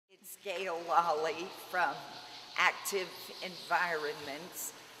Gail Laule from Active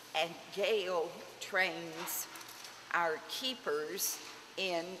Environments, and Gail trains our keepers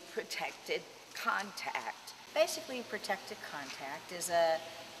in protected contact. Basically, protected contact is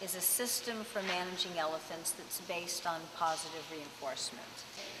a system for managing elephants that's based on positive reinforcement.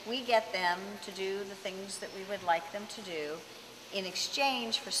 We get them to do the things that we would like them to do in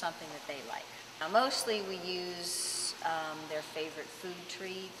exchange for something that they like. Now, mostly we use their favorite food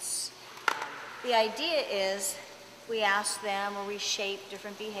treats. The idea is we ask them or we shape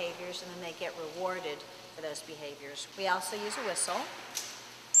different behaviors and then they get rewarded for those behaviors. We also use a whistle,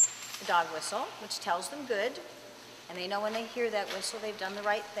 a dog whistle, which tells them good, and they know when they hear that whistle they've done the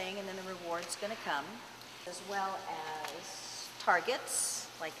right thing and then the reward's going to come, as well as targets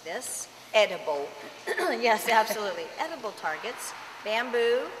like this. Edible. Yes, absolutely. Edible targets.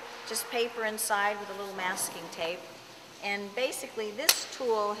 Bamboo, just paper inside with a little masking tape. And basically this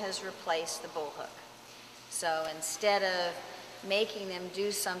tool has replaced the bullhook. So instead of making them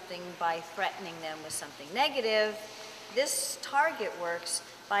do something by threatening them with something negative, this target works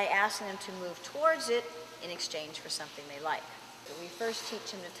by asking them to move towards it in exchange for something they like. So we first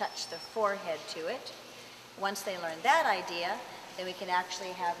teach them to touch their forehead to it. Once they learn that idea, then we can actually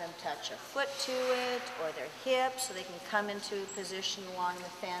have them touch a foot to it or their hips so they can come into a position along the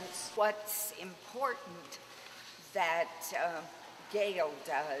fence. What's important that Gail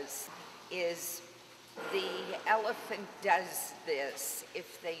does is the elephant does this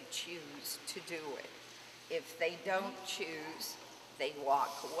if they choose to do it. If they don't choose, they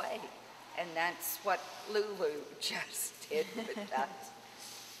walk away. And that's what Lulu just did with us.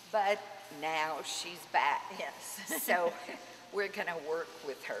 But now she's back. Yes. So we're going to work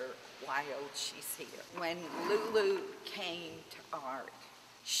with her while she's here. When Lulu came to ARK,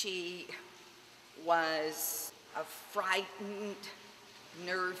 she was a frightened,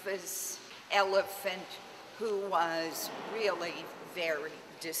 nervous elephant who was really very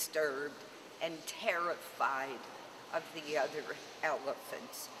disturbed and terrified of the other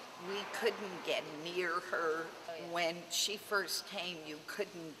elephants. We couldn't get near her. When she first came, you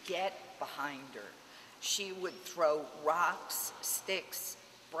couldn't get behind her. She would throw rocks, sticks,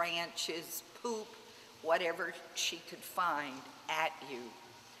 branches, poop, whatever she could find at you.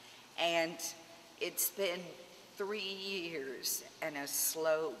 And it's been 3 years and a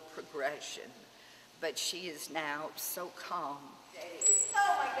slow progression, but she is now so calm.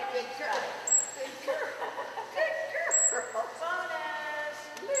 Oh my goodness. Good girl. Good girl. Good girl. Bonus.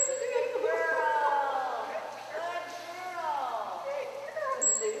 Good girl. Good girl.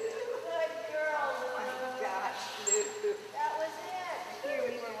 Good girl, Lulu. Oh my gosh, Lulu. That was it. Here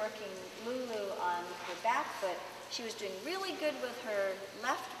we were working Lulu on her back foot. She was doing really good with her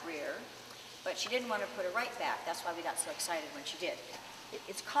left rear, but she didn't want to put her right back. That's why we got so excited when she did.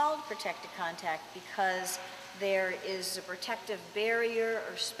 It's called protected contact because there is a protective barrier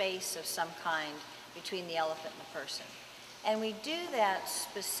or space of some kind between the elephant and the person. And we do that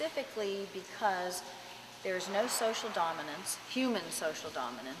specifically because there's no social dominance, human social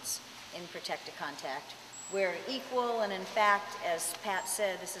dominance, in protected contact. We're equal, and in fact, as Pat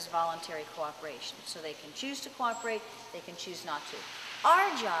said, this is voluntary cooperation. So they can choose to cooperate, they can choose not to.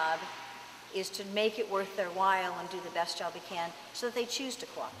 Our job is to make it worth their while and do the best job we can so that they choose to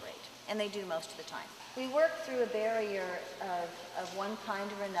cooperate, and they do most of the time. We work through a barrier of one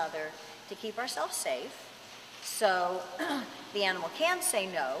kind or another to keep ourselves safe, so the animal can say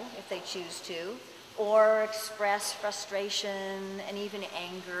no if they choose to, or express frustration and even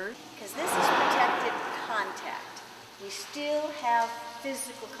anger, because this is protected contact. We still have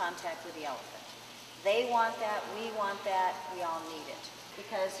physical contact with the elephant. They want that, we want that, we all need it.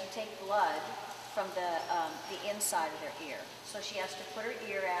 Because you take blood from the inside of their ear. So she has to put her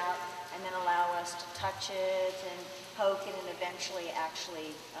ear out and then allow us to touch it and poke it and eventually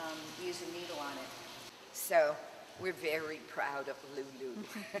actually use a needle on it. So we're very proud of Lulu.